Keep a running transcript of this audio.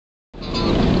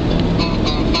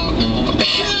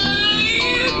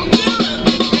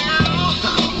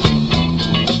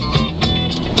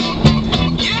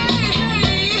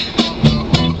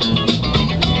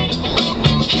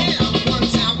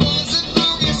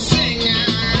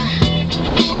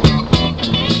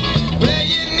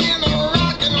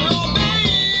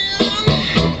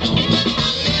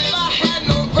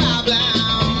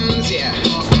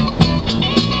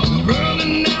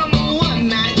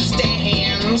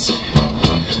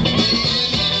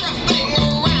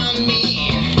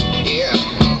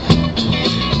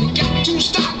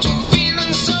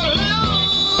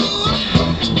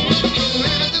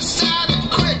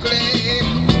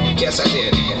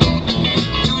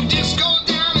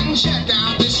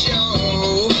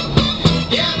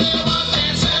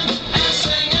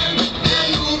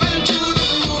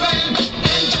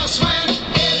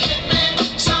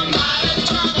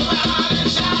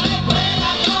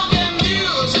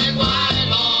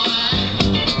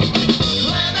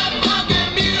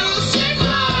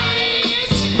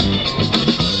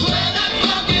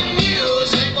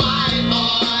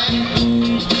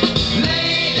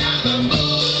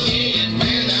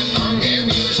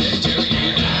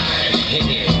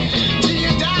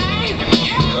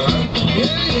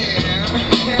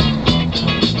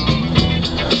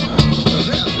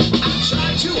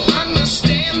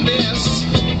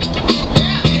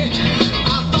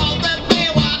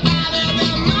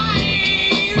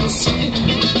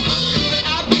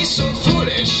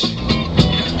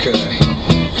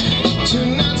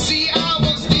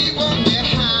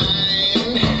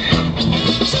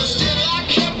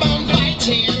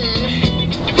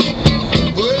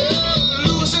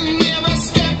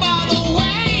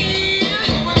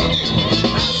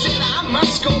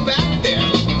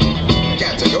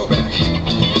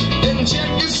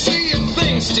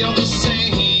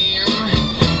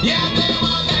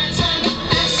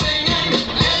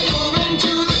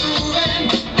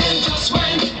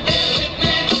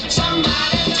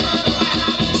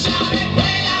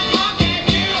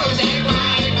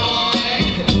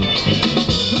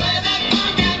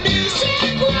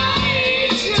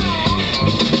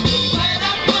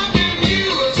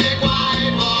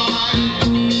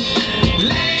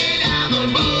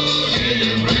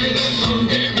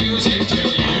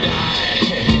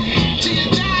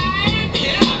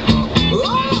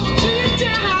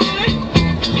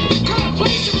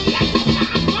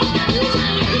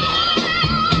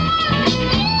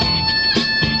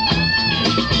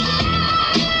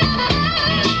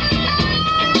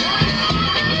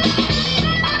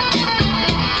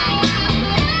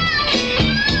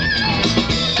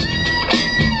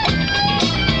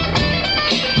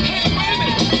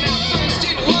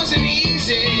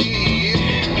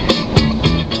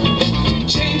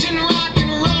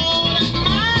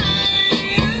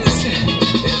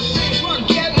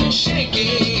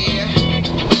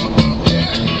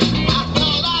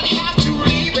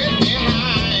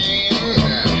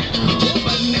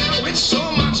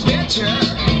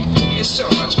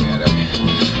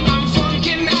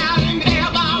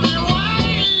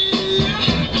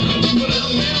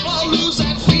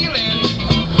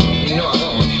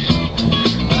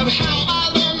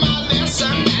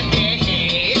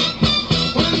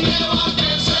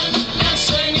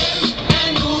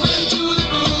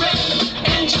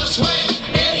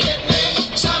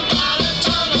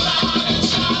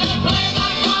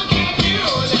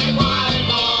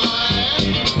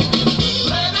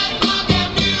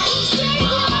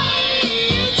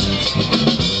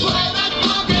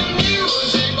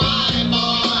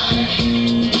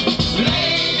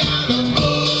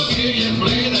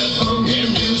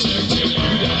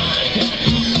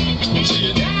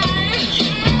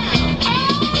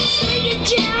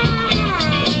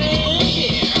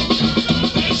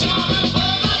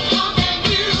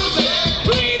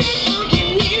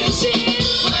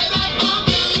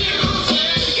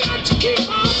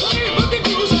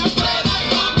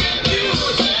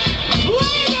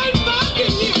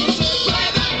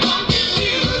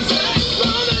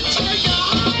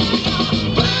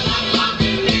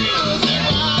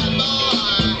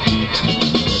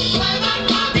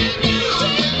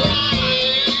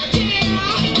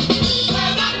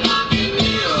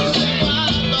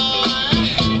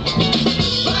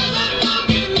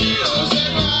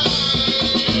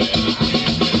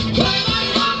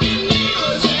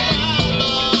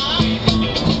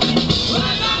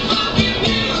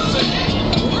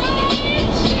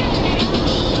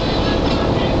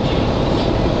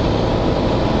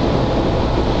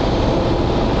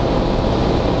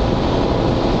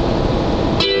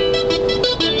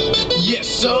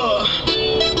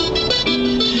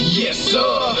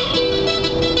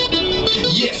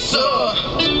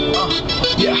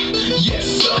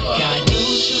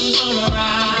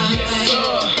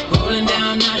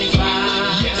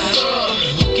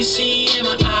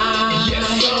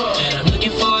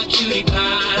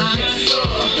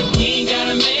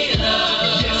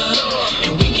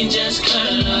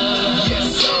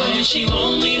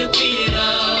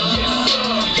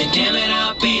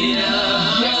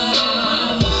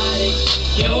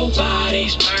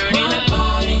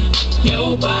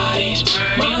Your body's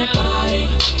burning my body.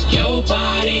 Your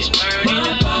body's burning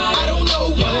my body. I don't know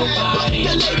why, but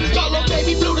the ladies call on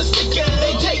baby blue the sticker.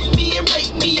 They take me and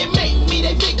rape me and make me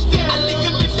they victim. I lick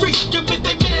up and freak up if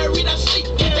they married, I sleep.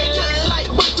 If they just like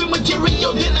working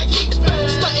material, then I keep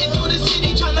stunting through the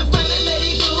city trying to find a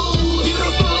lady who's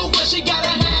beautiful, but she gotta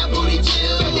have booty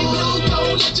too. Baby blue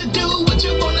don't let you do what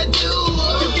you wanna do.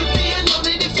 You can feel on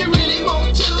it if you really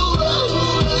want to.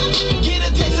 Get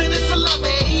a taste of this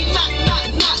salami,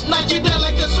 knock you down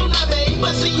like a tsunami,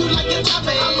 busting you like a tabe.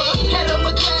 I'm ahead of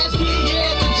my class,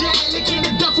 yeah, the jazz, licking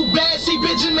the duffel bag, see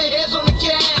Benjamin hairs on the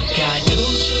cat. Got new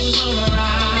shoes on the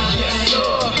ride. Yes,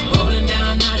 sir. Rolling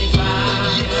down 95.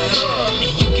 Yes, sir.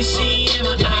 And you can see in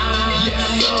my eyes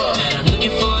that I'm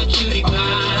looking for a cutie pie.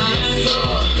 Yes,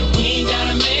 sir. We ain't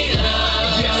gotta make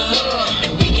love. Yes, sir.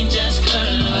 And we can just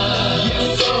cuddle up.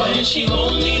 Yes, sir. But if she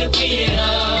want me to beat it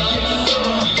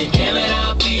up, then damn it,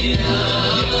 I'll beat it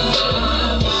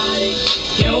up.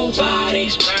 Your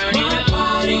body's burning my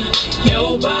body.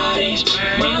 Your body's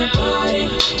burning my body.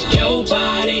 Your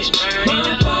body's burning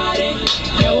my body.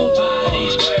 Your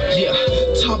body's burning. Yeah,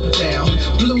 top down,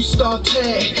 blue star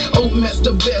tag, old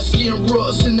master best, getting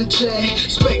rugs in the tag,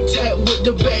 spectac with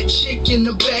the bad chick in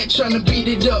the back, trying to beat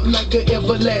it up like a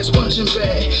everlast punching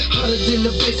bag, hotter than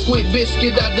the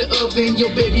biscuit out the oven. Your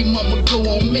baby mama go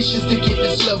on missions to get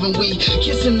this loving. We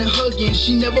kissing and hugging,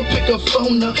 she never pick her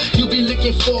phone up. You be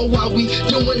looking for while we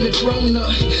doing the grown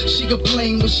up. She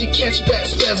complain when she catch back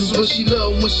spasms, but she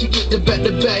love when she get the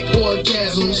back-to-back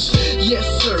orgasms. Yes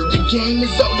sir, the game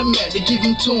is automatic. Give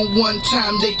them to them one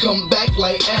time, they come back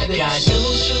like addicts. Got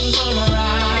new shoes on the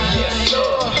ride. Yes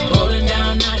sir. Rolling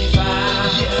down 95.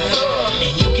 Yes sir.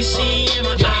 And you can see in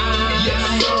my eyes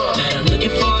that I'm looking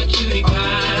for a cutie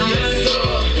pie. Yes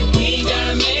sir. We ain't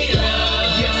gotta make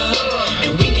love. Yes sir.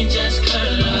 And we can just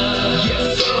cuddle up.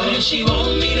 Yes sir. But if she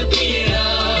want me to beat it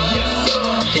up, Yes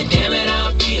sir. then damn it,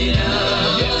 I'll beat it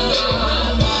up. Yes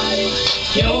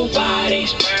sir. Your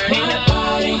body's burning my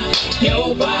body.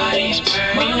 Your body's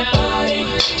burning my body.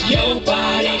 Your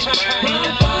body's burning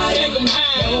my body.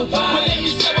 Your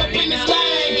body's burning my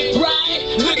body.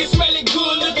 Right, looking smelling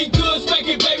good,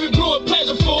 spanking baby blue and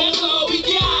pleasureful. That's all we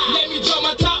got. Let me drop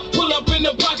my top, pull up in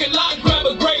the parking lot, grab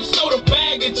a grape soda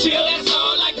bag and chill. That's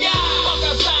all I got. Walk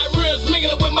outside real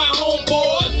mingling with my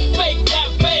homeboys. Fake that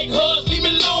fake hugs, leave me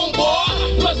alone,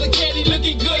 boy. Plus the candy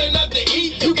looking good enough to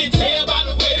eat. You can tell by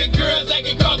the way the girls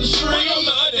acting across the street. On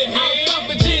the other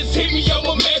hand, just hit me on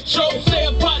my metro. Say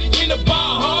a party in the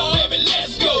bar, huh? Baby,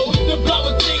 let's go. The block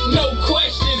would think no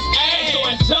questions asked. So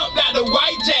I jumped out the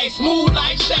white jack, smooth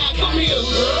like Shaq. Come here,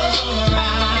 girl.